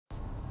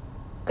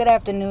Good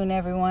afternoon,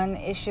 everyone.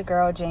 It's your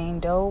girl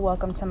Jane Doe.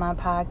 Welcome to my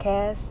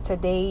podcast.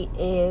 Today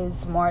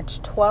is March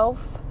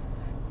 12th,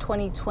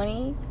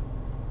 2020.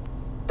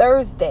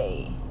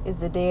 Thursday is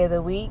the day of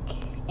the week,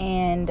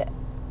 and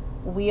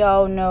we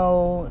all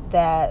know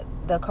that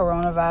the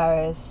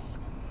coronavirus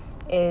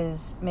is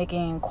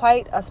making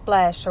quite a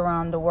splash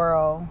around the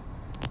world.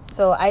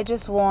 So I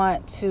just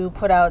want to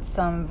put out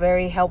some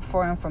very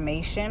helpful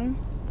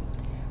information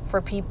for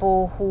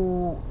people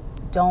who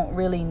don't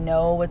really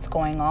know what's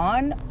going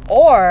on,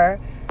 or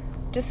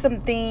just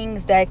some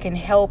things that can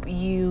help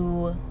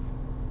you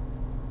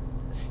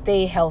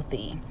stay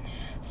healthy.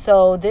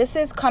 So this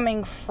is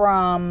coming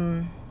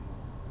from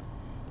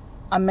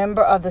a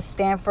member of the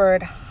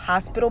Stanford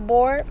Hospital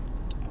Board.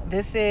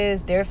 This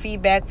is their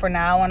feedback for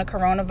now on the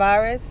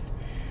coronavirus.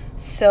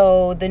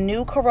 So the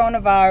new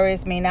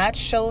coronavirus may not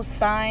show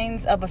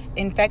signs of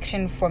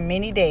infection for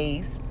many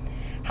days.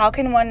 How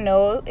can one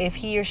know if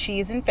he or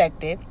she is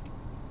infected?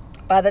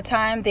 By the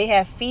time they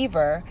have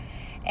fever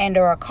and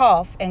or a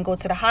cough and go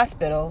to the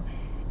hospital,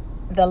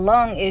 the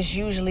lung is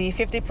usually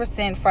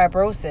 50%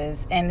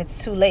 fibrosis and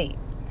it's too late.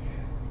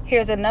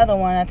 Here's another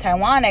one. A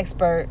Taiwan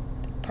expert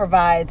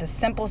provides a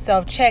simple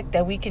self-check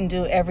that we can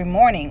do every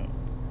morning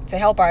to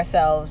help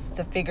ourselves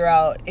to figure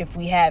out if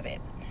we have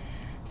it.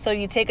 So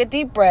you take a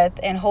deep breath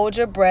and hold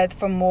your breath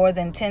for more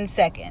than 10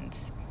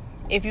 seconds.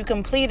 If you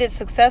complete it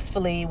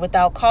successfully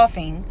without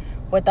coughing,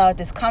 without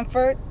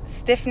discomfort,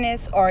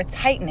 stiffness, or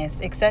tightness,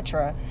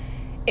 etc.,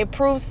 it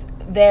proves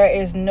there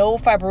is no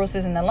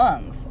fibrosis in the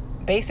lungs.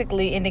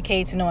 Basically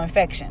indicates no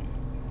infection.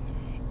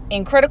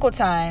 In critical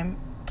time,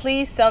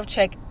 please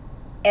self-check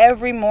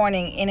every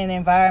morning in an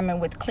environment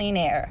with clean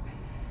air.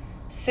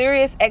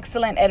 Serious,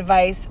 excellent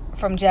advice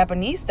from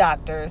Japanese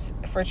doctors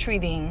for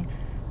treating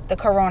the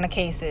corona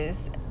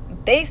cases.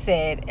 They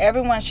said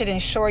everyone should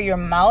ensure your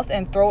mouth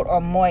and throat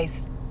are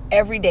moist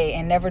every day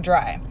and never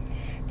dry.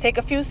 Take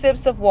a few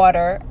sips of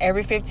water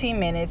every 15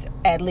 minutes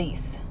at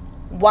least.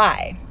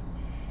 Why?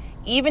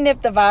 Even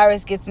if the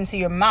virus gets into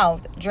your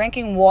mouth,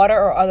 drinking water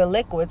or other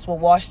liquids will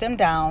wash them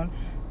down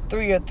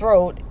through your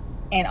throat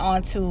and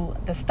onto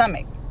the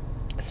stomach.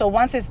 So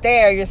once it's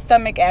there, your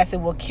stomach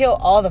acid will kill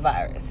all the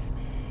virus.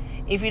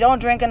 If you don't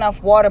drink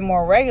enough water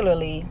more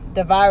regularly,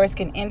 the virus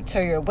can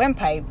enter your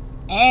windpipe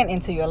and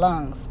into your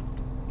lungs.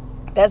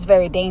 That's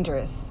very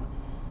dangerous.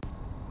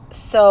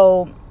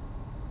 So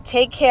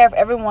take care of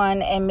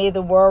everyone, and may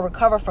the world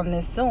recover from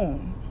this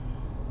soon.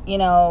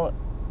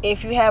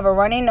 If you have a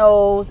runny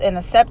nose and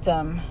a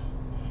septum,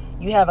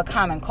 you have a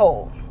common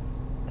cold.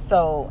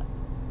 So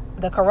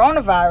the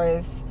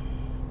coronavirus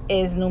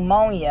is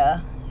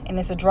pneumonia, and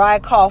it's a dry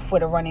cough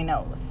with a runny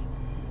nose.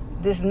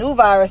 This new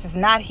virus is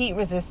not heat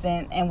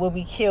resistant and will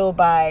be killed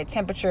by a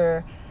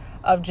temperature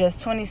of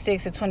just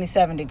 26 to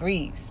 27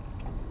 degrees.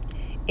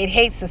 It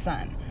hates the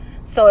sun.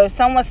 So if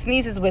someone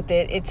sneezes with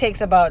it, it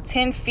takes about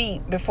 10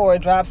 feet before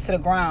it drops to the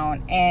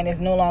ground and is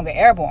no longer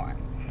airborne.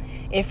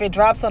 If it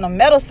drops on a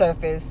metal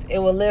surface, it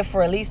will live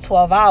for at least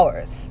 12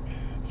 hours.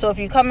 So if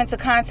you come into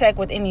contact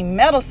with any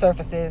metal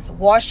surfaces,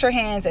 wash your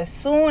hands as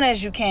soon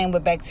as you can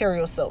with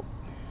bacterial soap.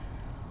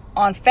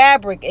 On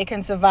fabric, it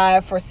can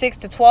survive for 6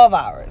 to 12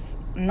 hours.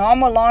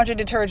 Normal laundry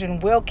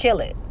detergent will kill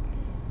it.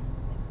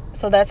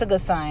 So that's a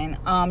good sign.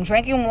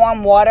 Drinking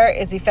warm water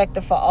is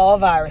effective for all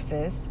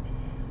viruses.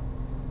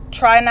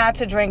 Try not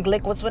to drink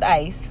liquids with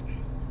ice.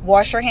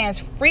 Wash your hands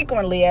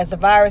frequently, as the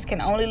virus can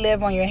only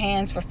live on your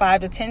hands for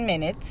 5 to 10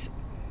 minutes.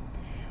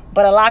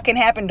 But a lot can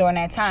happen during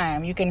that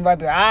time. You can rub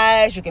your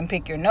eyes, you can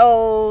pick your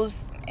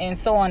nose, and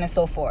so on and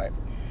so forth.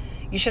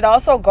 You should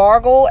also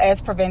gargle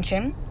as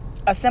prevention.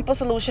 A simple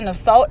solution of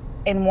salt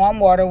and warm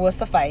water will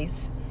suffice.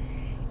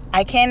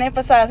 I can't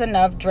emphasize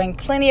enough, drink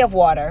plenty of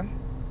water.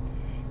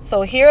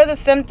 So here are the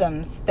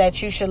symptoms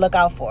that you should look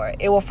out for.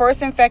 It will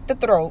first infect the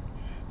throat,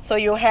 so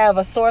you'll have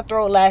a sore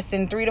throat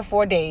lasting 3 to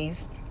 4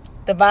 days.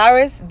 The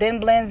virus then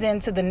blends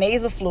into the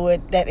nasal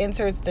fluid that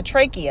enters the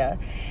trachea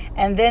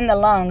and then the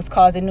lungs,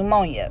 causing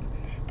pneumonia.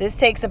 This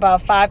takes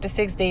about 5 to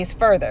 6 days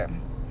further.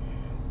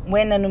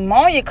 When the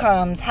pneumonia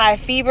comes, high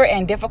fever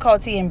and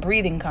difficulty in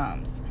breathing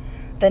comes.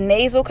 The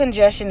nasal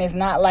congestion is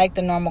not like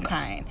the normal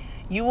kind.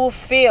 You will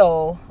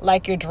feel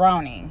like you're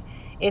drowning.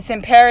 It's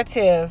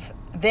imperative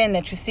then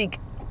that you seek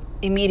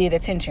immediate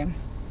attention.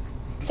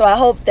 So I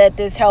hope that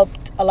this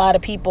helped a lot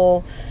of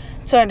people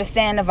to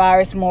understand the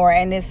virus more,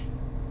 and this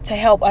to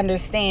help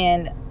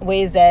understand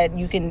ways that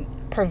you can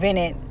prevent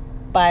it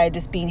by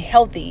just being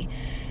healthy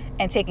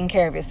and taking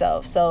care of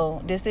yourself.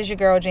 So this is your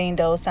girl Jane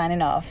Doe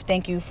signing off.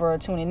 Thank you for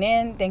tuning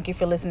in. Thank you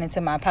for listening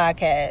to my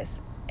podcast.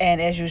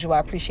 And as usual, I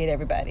appreciate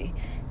everybody.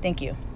 Thank you.